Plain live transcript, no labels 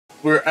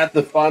we're at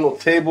the final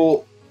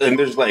table, and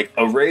there's like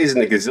a raise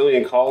and a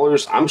gazillion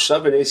callers. I'm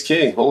shoving ace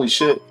king. Holy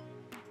shit!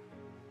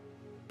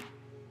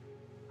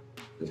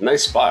 It's a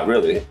nice spot,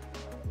 really.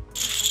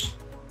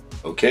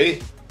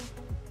 Okay.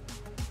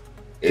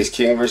 Ace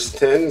king versus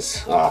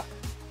tens. Ah.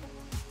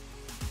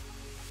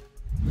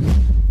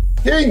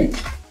 King!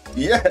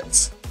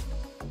 Yes!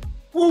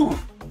 Woo!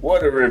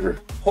 What a river.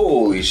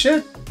 Holy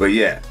shit. But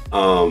yeah,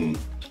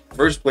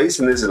 first place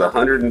in this is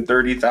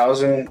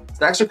 130,000.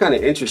 Stacks are kind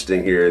of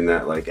interesting here in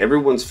that like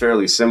everyone's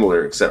fairly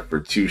similar except for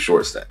 2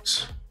 short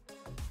stacks.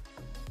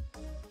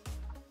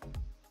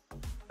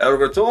 El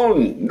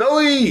Raton,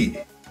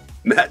 Noe!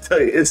 Matt, tell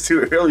you, it's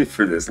too early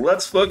for this.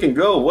 Let's fucking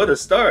go. What a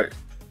start.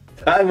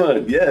 Time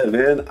on. Yeah,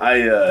 man.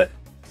 I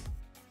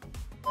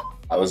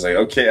was like,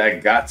 okay, I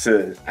got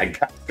to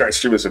start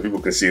streaming so people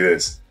can see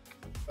this.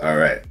 All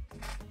right.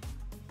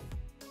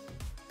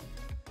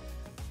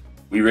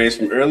 We raised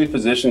from early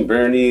position.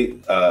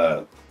 Bernie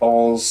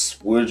calls.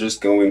 We're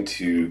just going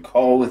to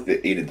call with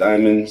the 8 of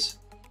diamonds.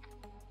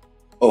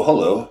 Oh,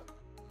 hello.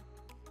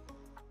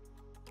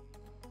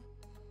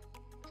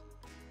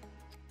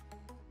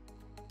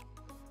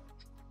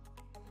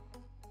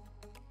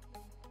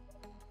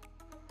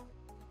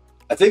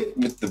 I think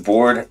with the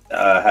board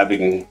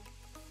having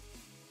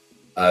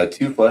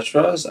 2 flush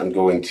draws, I'm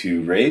going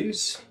to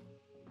raise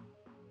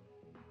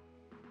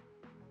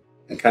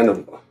and kind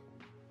of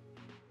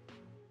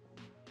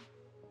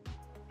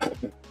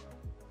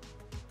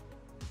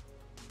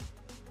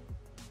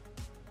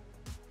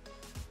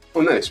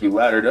oh nice, we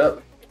laddered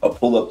up. I'll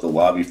pull up the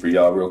lobby for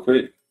y'all real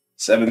quick.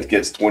 7th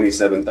gets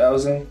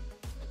 27,000.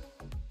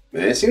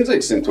 Man, it seems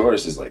like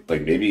Centaurus is like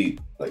maybe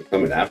like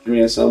coming after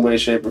me in some way,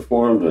 shape, or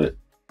form, but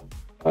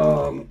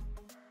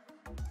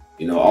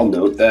you know, I'll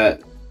note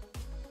that.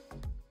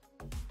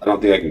 I don't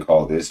think I can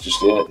call this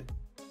just yet.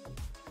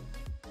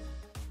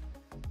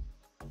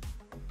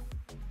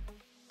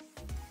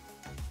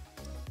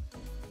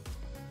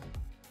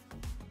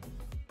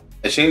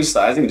 I changed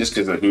sizing just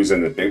because of who's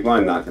in the big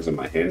blind, not because of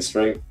my hand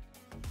strength.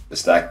 The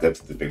stack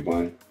depth of the big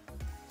blind.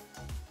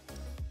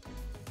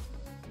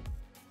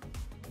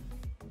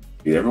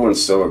 Dude,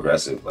 everyone's so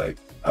aggressive. Like,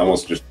 I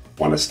almost just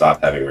want to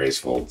stop having raise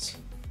folds.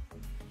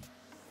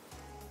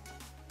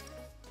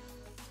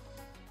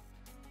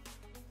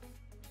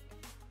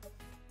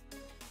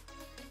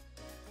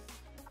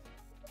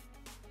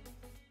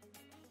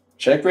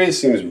 Check raise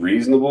seems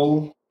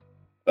reasonable,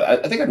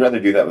 but I think I'd rather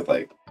do that with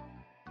like.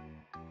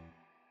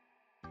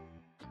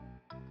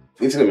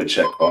 He's gonna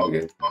check call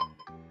again.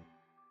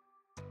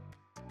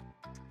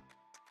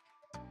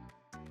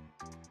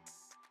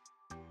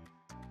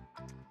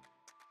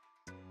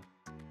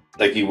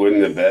 Like you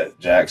wouldn't have bet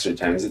jacks or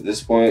tens at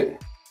this point.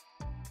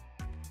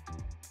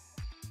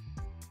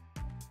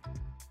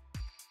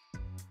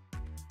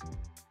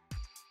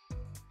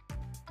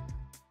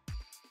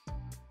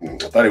 I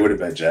thought he would have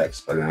bet jacks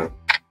by now.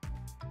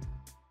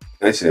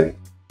 Nice in.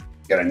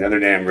 Got another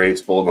damn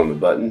raise fold on the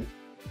button.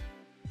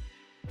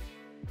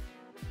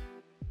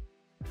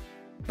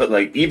 But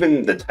like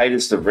even the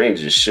tightest of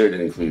ranges should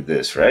include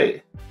this,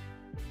 right?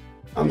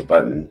 On the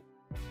button.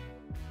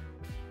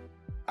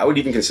 I would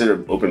even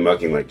consider open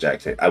mucking like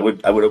Jack 10. I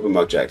would open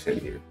muck Jack 10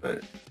 here,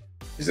 but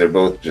because they're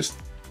both just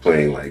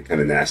playing like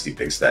kind of nasty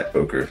big stack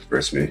poker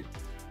versus me.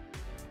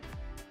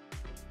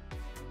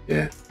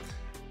 Yeah.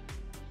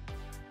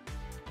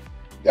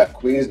 Got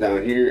queens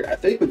down here. I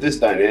think with this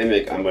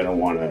dynamic, I'm gonna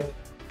want to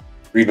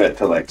rebet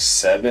to like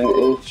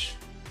 7-inch.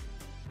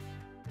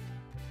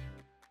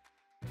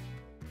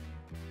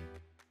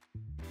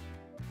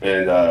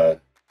 And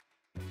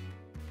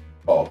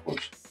call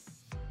push.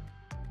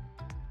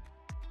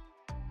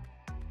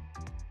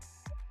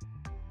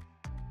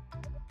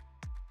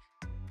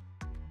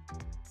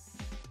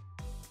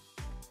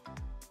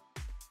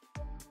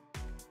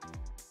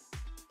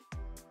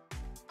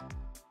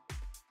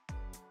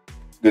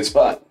 Good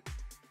spot.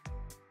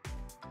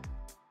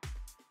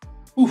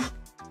 Oof.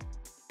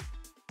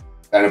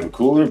 Kind of a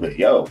cooler, but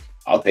yo,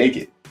 I'll take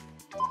it.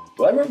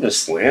 Do I ever have to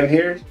slam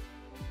here?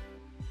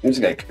 Seems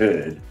like I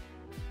could.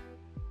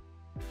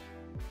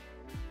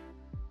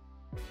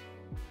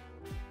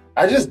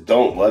 I just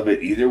don't love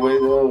it either way,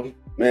 though.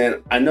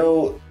 Man, I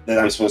know that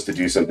I'm supposed to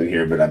do something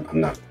here, but I'm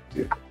not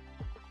going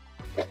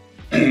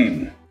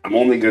to. I'm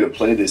only going to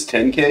play this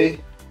 10K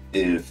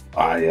if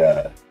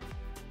I...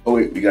 Oh,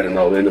 wait, we got an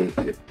all-in.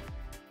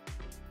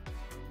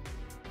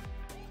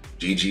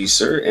 GG,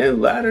 sir, and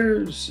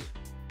ladders.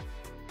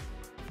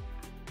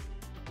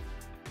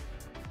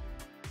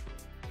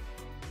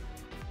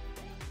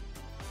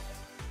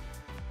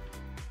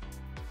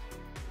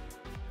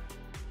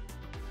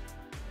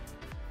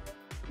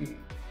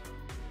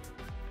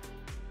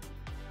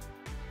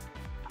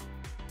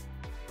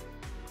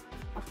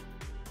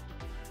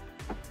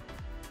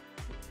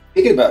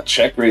 Thinking about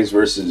check raise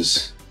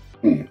versus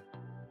thinking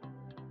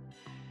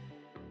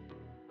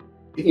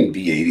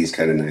B80 is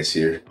kind of nice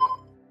here.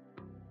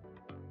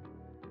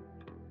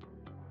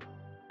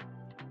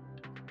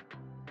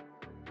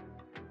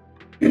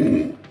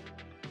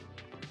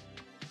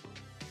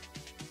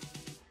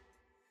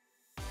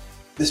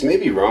 This may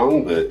be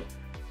wrong, but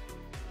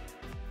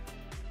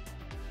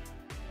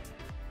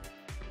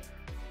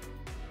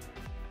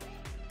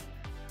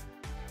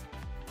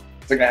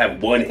it's like I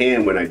have one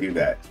hand when I do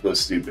that. It's so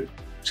stupid.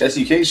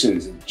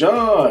 Chessycations,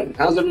 John,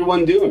 how's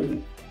everyone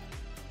doing?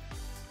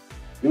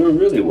 Doing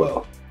really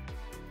well.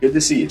 Good to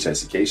see you,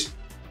 Chessycation.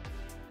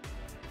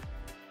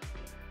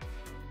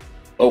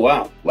 Oh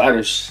wow,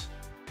 ladders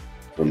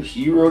from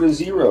hero to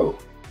zero.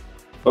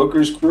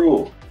 Poker's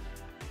cruel.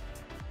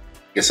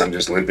 Guess I'm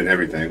just limping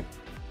everything.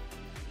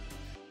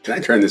 Can I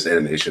turn this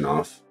animation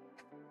off?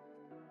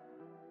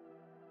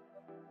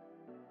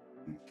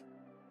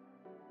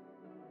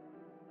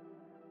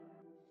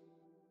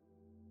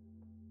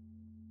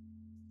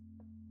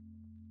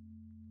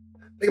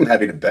 I think I'm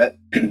happy to bet.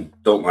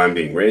 Don't mind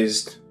being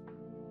raised.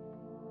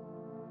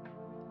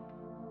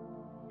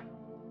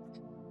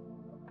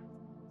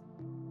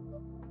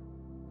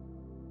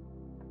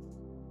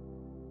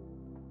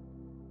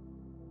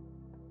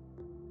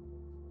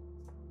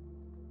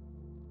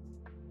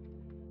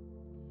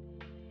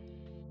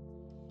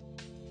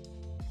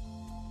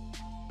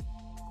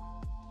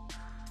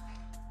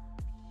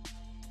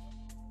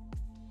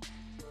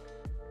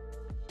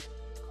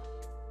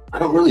 I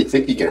don't really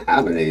think he can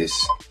have an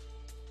ace.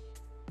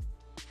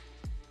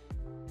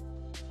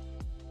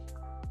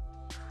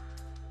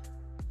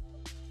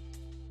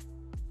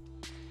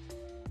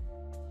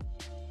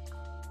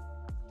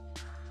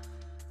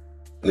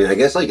 I mean, I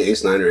guess like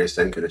ace 9 or ace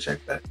 10 could have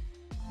checked that.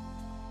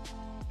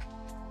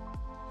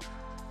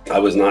 I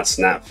was not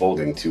snap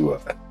folding to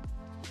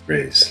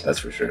raise, that's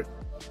for sure.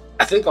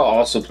 I think I'll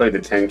also play the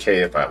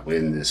 10K if I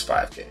win this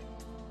 5K.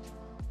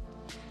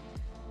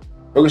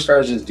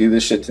 PokerStars just do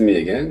this shit to me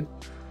again.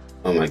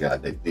 Oh my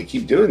god, they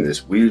keep doing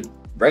this weird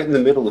right in the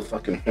middle of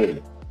fucking hole.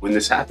 When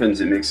this happens,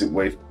 it makes it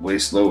way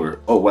slower.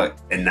 Oh what?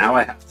 And now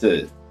I have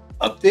to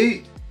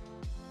update?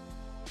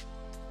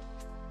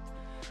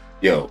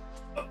 Yo,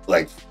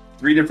 like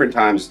 3 different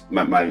times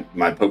my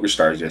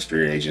PokerStars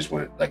yesterday just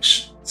went like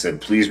said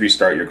please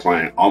restart your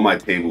client. All my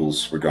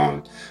tables were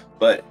gone,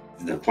 but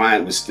the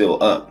client was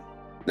still up.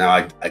 Now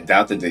I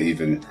doubt that they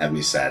even have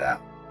me sat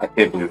out. I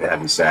can't believe they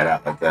have me sat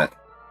out like that.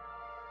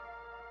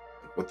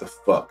 What the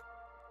fuck?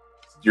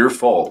 It's your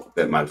fault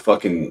that my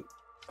fucking,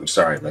 I'm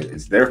sorry, like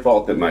it's their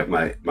fault that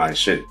my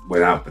shit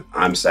went out, but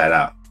I'm sat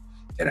out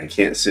and I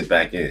can't sit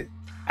back in.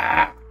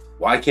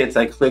 Why can't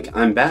I click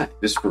I'm back?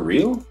 This for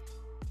real?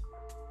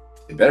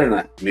 It better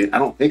not. I mean, I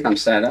don't think I'm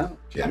sat out.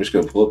 Okay, I'm just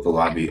gonna pull up the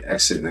lobby,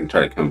 exit, and then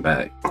try to come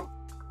back. All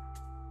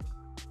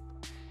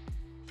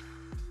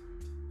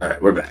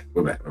right, we're back.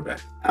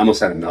 I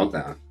almost had a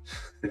meltdown.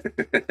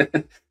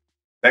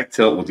 Back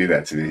tilt will do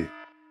that to me.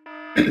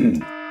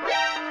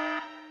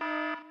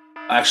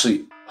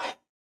 Actually,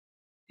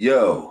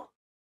 yo,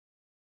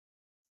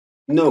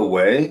 no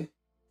way.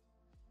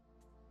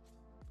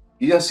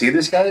 You guys see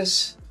this,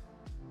 guys?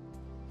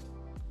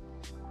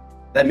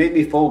 That made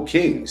me fold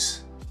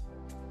kings.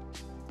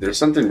 There's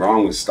something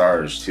wrong with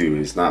stars too.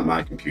 It's not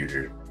my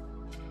computer.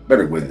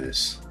 Better win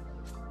this.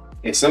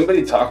 Hey,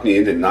 somebody talk me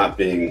into not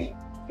being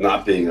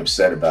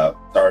upset about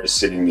stars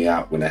sitting me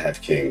out when I have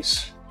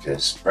kings.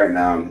 Because right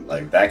now,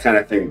 like that kind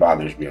of thing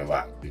bothers me a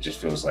lot. It just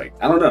feels like,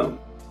 I don't know,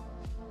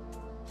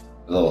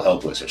 a little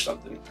helpless or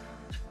something.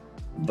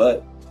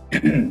 But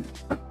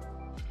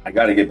I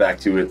got to get back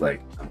to it.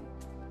 Like,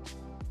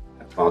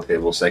 small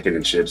table, second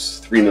in chips,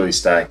 3 milli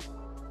stack.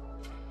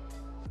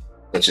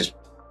 Let's just.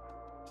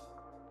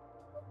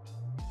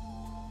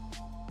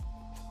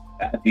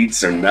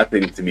 Beats are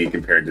nothing to me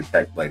compared to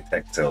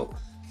tech tilt.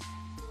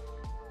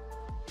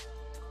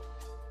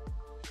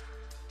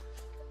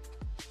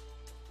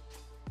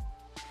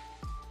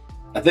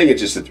 I think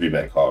it's just a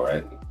 3-bet call,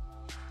 right?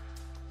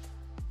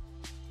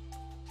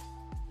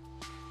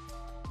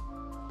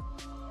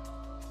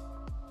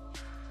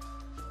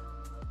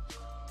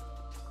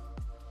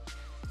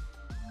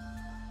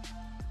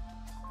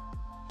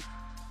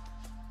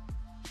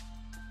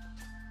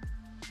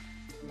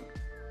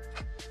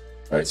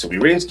 All right, so we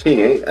raised king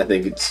 8. I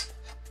think it's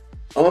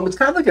kind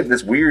of like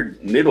this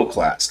weird middle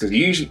class because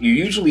you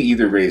usually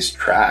either raise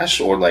trash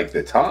or like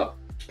the top.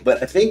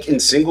 But I think in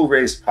single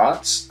raised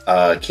pots,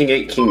 king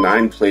 8, king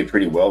 9 play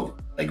pretty well,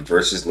 like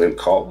versus limp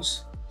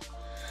calls.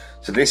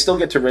 So they still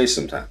get to raise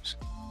sometimes.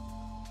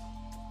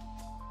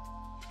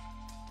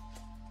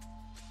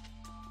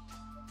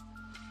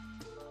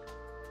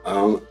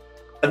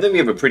 I think we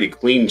have a pretty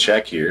clean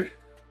check here.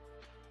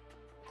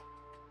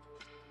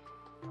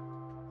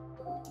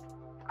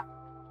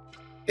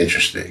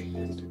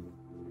 Interesting.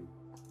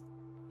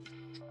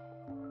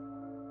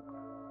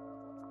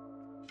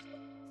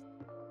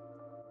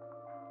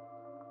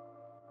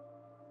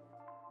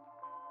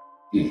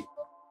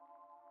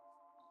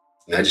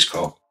 I just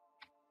call.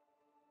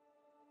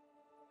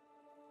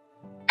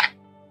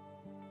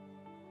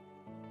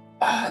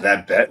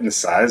 That bet and the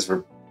size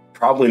were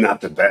probably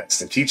not the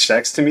best. If he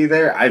checks to me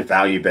there, I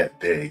value bet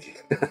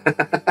big.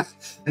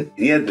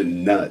 He had the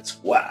nuts.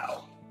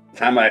 Wow. The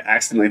time I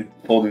accidentally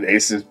folded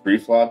aces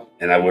pre-flop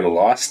and I would have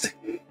lost.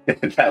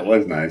 That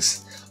was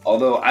nice.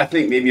 Although I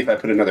think maybe if I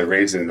put another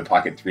raise in the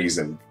pocket threes,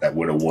 that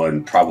would have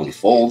won probably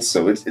folds.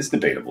 So it's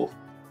debatable.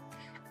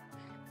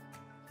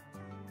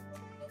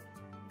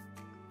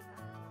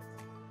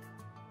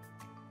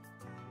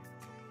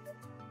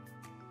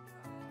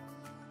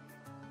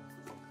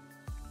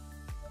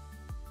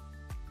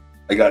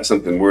 I got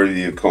something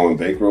worthy of calling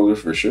bankroller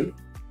for sure.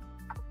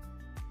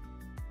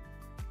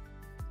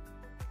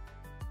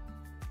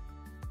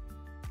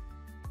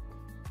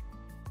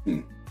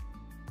 I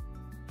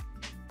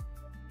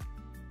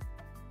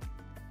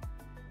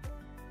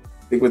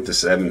think with the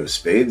 7 of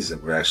spades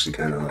that we're actually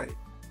kind of like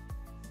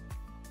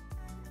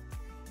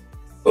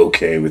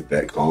okay with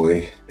that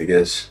calling, I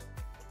guess.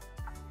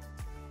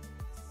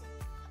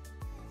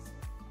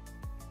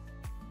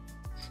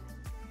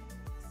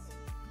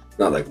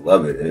 Not like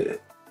loving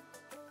it.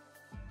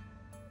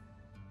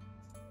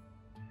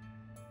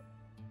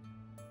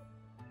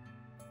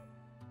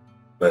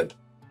 But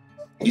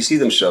you see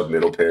them shove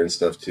middle pair and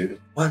stuff too.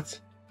 What?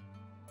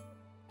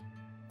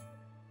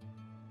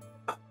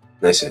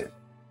 Nice hand.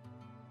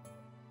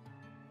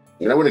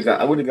 I mean, I would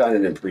have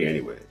gotten it in pre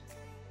anyway.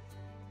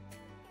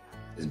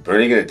 Is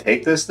Bernie gonna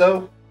take this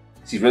though?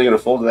 Is he really gonna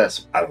fold to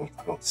that? I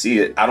don't see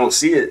it. I don't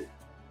see it.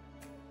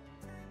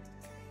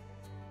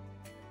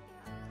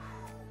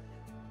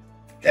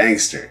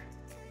 Gangster.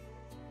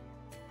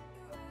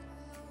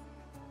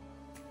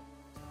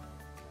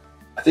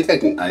 I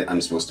think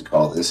I'm supposed to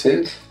call this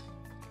hand.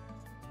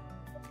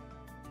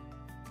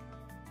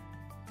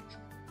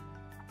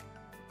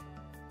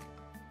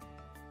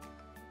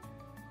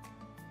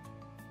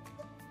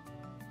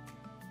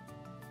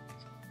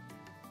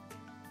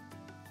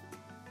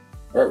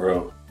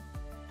 Bro.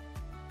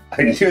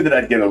 I knew that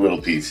I'd get a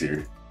little piece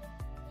here.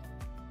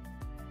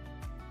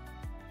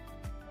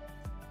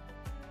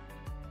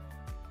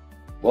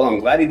 Well, I'm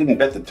glad he didn't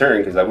bet the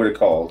turn because I would have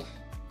called.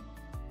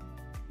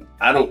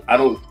 I don't.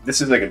 This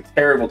is like a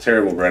terrible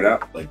run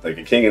out. Like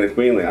a king and a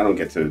queen. Like I don't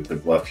get to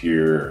bluff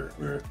here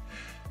or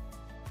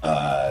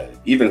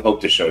even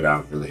hope to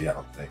showdown. Really, I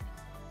don't think.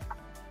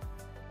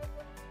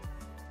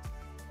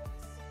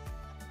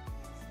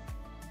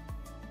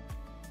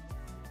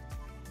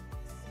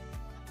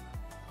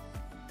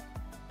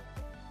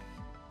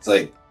 It's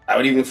like I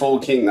would even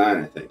fold king 9.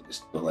 I think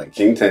just but like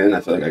king 10.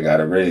 I feel like I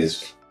gotta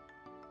raise.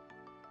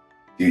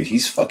 Dude,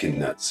 he's fucking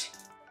nuts.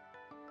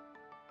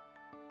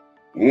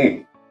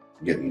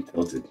 Getting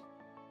tilted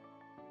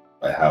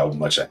by how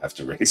much I have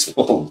to raise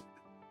fold.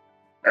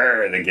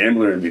 The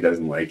gambler in me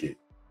doesn't like it.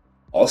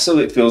 Also,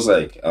 it feels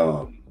like,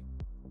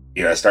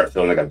 I start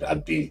feeling like I'm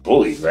being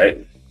bullied,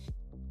 right?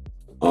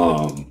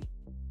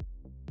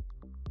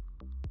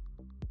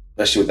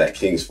 Especially with that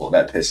king's fold,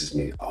 that pisses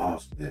me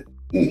off, man.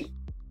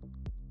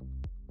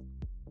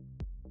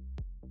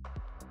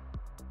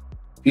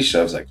 He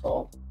shoves, I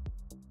call.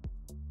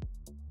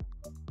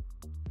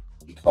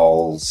 He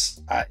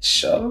calls, I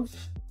shove.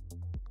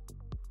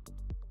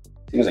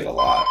 Seems like a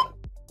lot.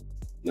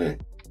 Yeah.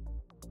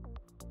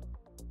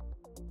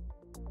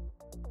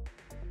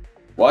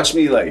 Watch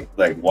me like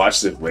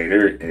watch this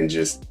later and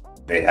just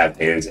they have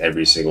hands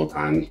every single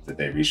time that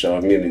they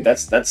reshove me. I mean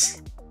that's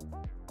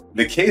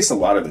the case a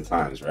lot of the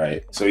times,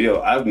 right? So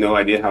I have no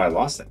idea how I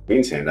lost that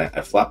queen's hand. I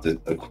flopped a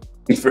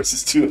queen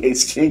versus 2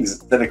 ace kings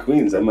instead of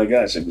queens. Oh my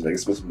gosh, it was like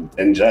it's supposed to be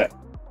 10 jack.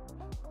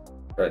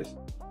 Right.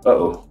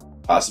 Uh-oh.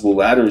 Possible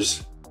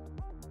ladders.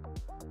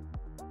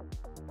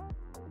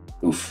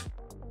 Oof.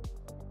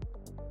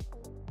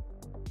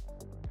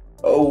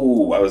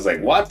 Oh, I was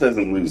like, Watt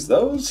doesn't lose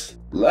those.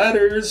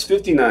 Ladders,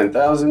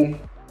 59,000.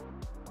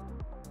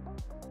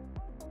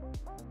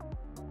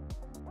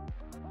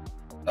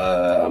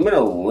 I'm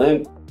gonna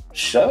limp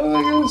shove,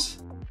 I guess.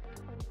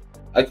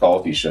 I call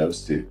if he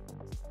shoves too.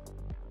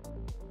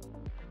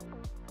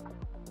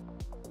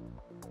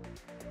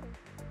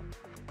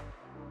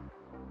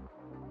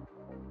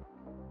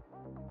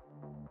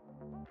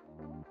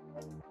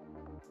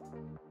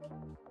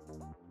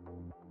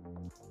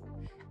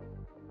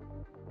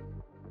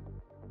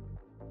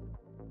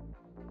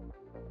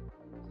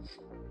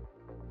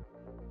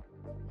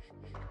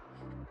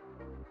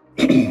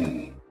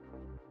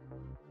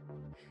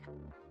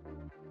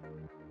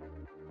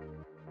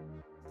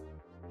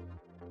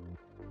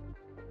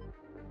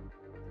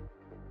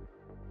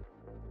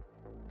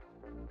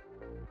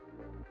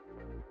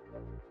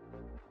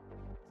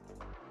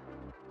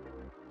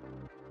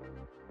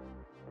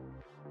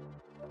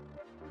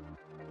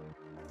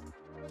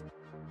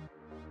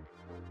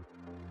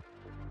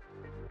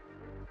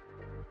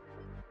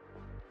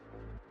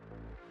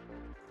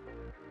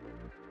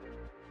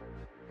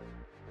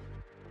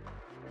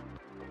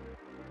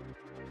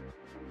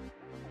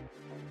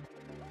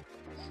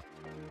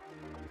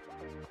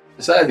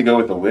 Decided to go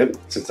with the limp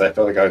since I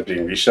felt like I was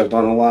being reshoved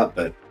on a lot,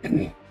 but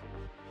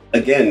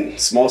again,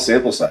 small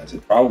sample size.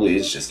 It probably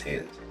is just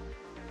hands.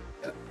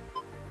 Yeah.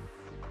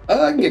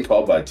 I can get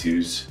called by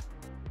 2s.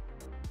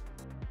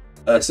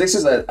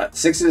 6s,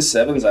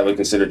 7s, I would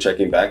consider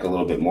checking back a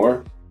little bit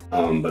more,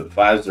 but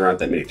 5s, there aren't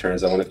that many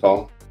turns I want to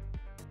call.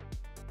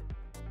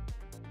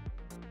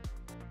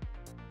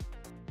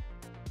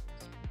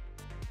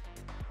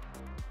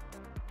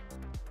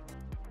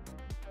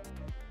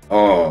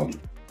 Um,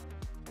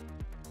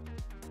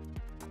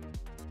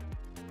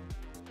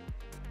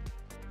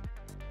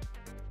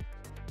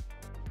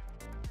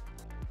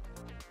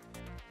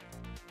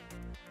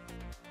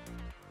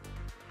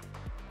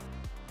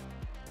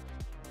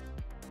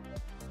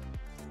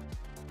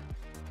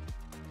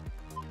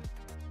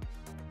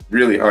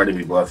 really hard to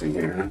be bluffing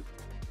here, huh?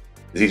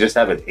 Does he just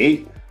have an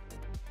 8?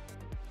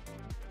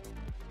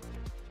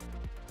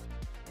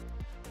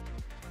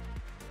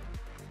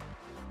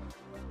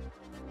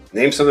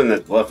 Name something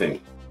that's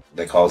bluffing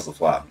that calls the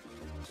flop.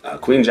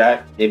 Queen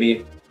Jack,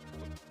 maybe.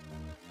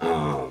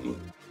 Um,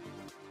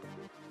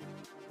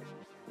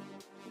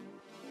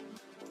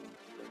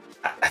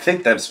 I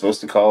think that's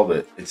supposed to call,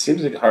 but it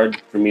seems like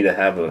hard for me to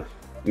have a.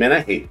 Man,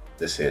 I hate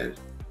this hand.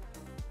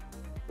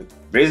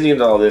 Raising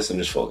into all this, I'm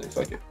just folding.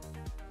 Fuck it.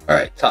 All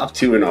right, top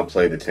 2, and I'll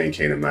play the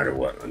 10K no matter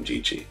what on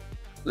GG.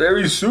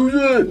 Larry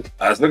Susan.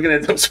 I was looking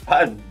at those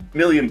 5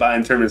 million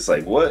buy-in tournaments.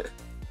 Like, what?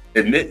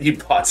 Admit you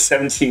bought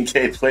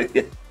 17K play.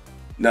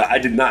 No, I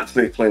did not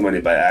play money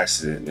by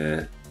accident,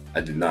 man.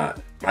 I did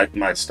not.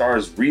 My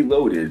stars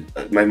reloaded.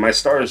 My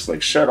stars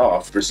like shut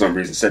off for some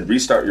reason. Said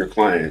restart your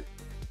client.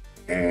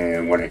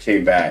 And when I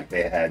came back,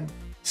 they had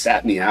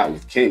sat me out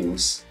with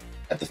kings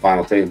at the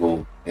final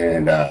table,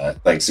 and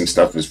like some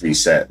stuff was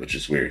reset, which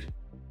is weird.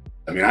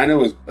 I mean, I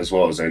know as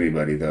well as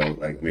anybody though.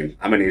 Like, I mean,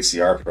 I'm an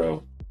ACR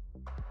pro.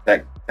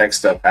 Tech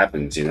stuff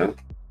happens, you know.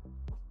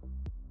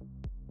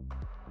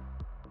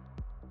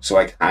 So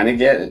I kind of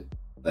get it,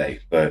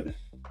 like, but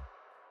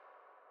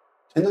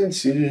 10-9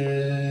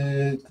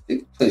 suited, I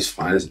think it plays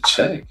fine as a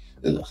check.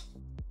 Ugh,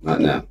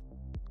 not now.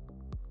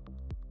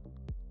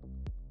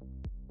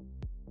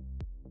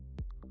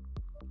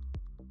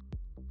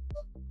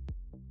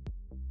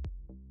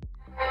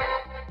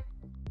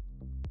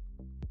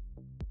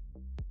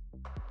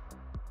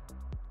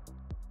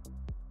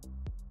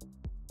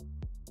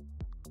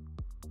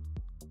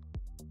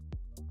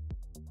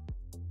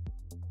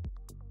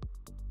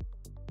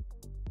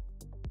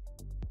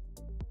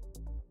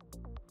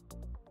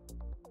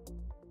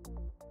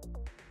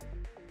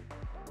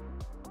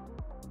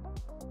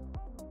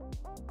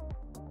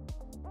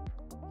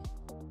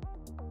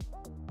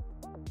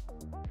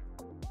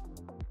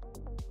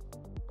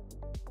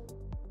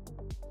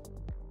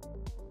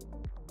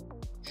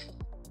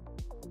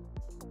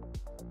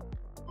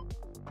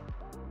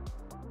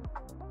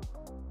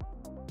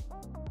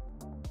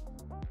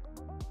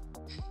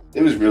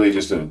 It was really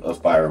just a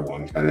fire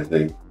one kind of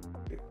thing.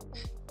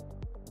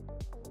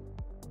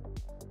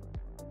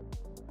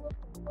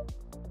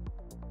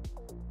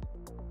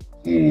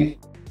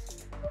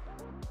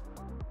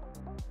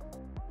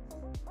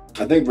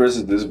 I think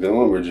versus this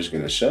villain, we're just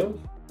gonna shove.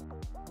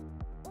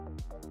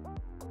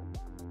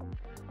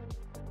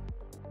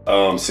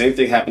 Same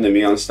thing happened to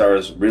me on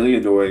Stars. Really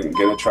annoying. I'm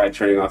gonna try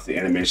turning off the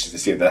animations to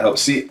see if that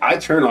helps. See, I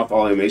turn off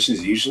all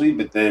animations usually,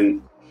 but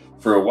then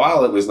for a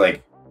while it was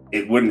like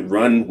it wouldn't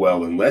run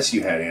well unless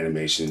you had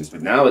animations.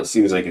 But now it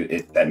seems like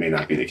that may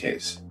not be the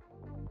case.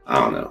 I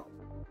don't know.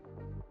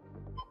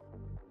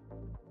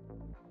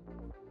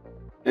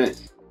 Eh.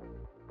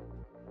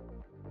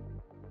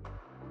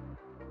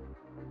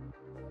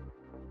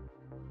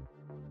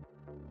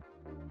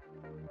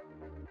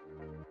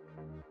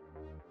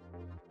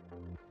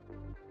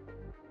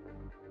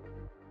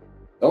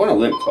 I want a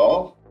limp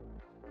call.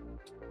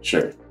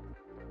 Sure.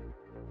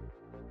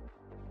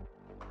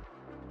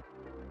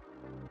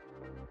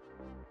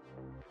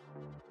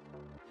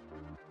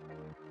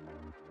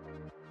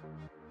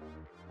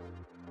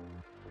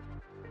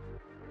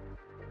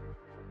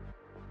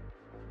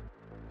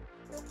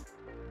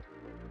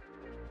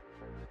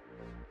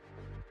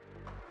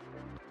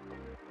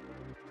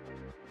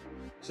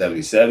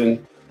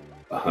 $77,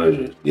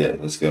 100. Yeah,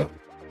 let's go.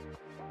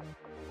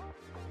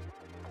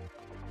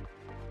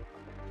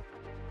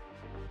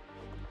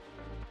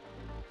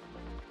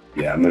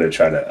 Yeah, I'm gonna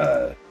try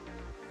to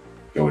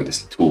go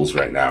into tools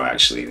right now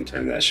actually and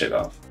turn that shit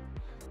off.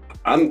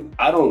 I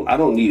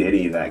don't need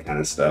any of that kind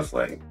of stuff.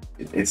 Like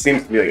it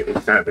seems to me like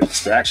it's kind of a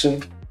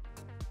distraction.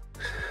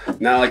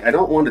 Now, like I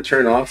don't want to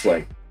turn off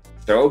like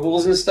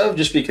throwables and stuff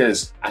just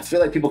because I feel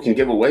like people can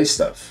give away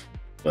stuff.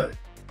 But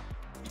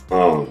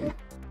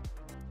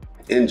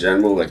in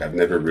general, like I've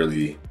never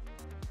really.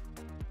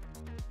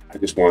 I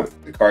just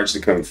want the cards to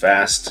come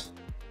fast.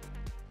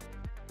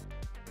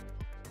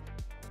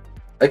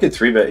 I could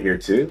 3-bet here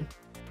too.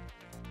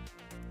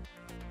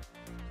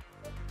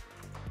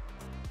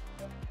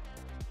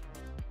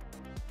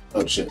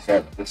 Oh shit,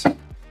 sorry.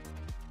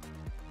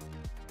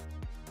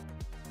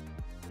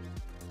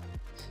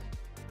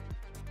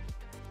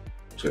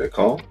 Should I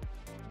call?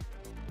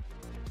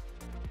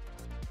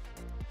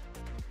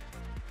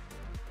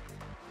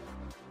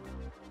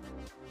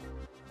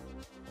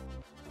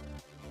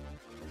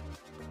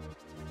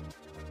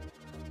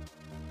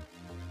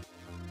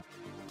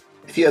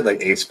 If he had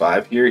like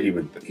ace-5 here, he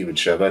would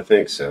shove, I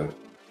think, so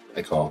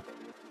I call.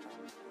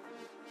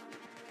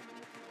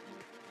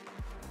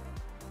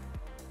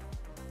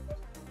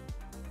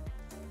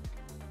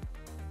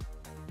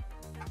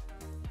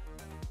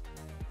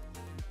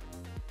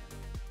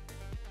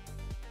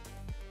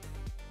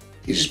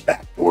 He just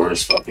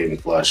backdoors fucking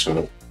flush,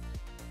 huh?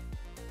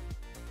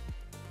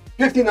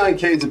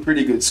 59K is a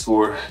pretty good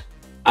score.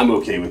 I'm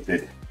okay with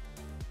it.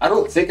 I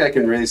don't think I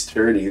can raise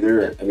turn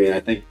either. I mean, I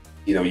think,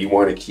 you know, you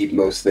want to keep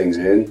most things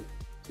in,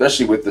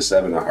 especially with the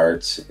 7 of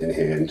hearts in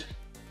hand.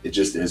 It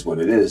just is what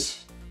it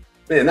is.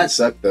 Man, that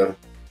sucked though.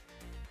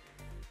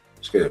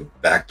 Just gonna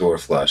backdoor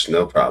flush,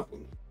 no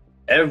problem.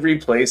 Every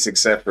place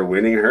except for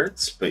winning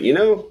hurts, but you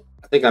know,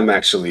 I think I'm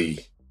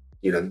actually,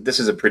 you know, this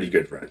is a pretty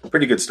good run.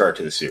 Pretty good start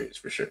to the series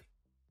for sure.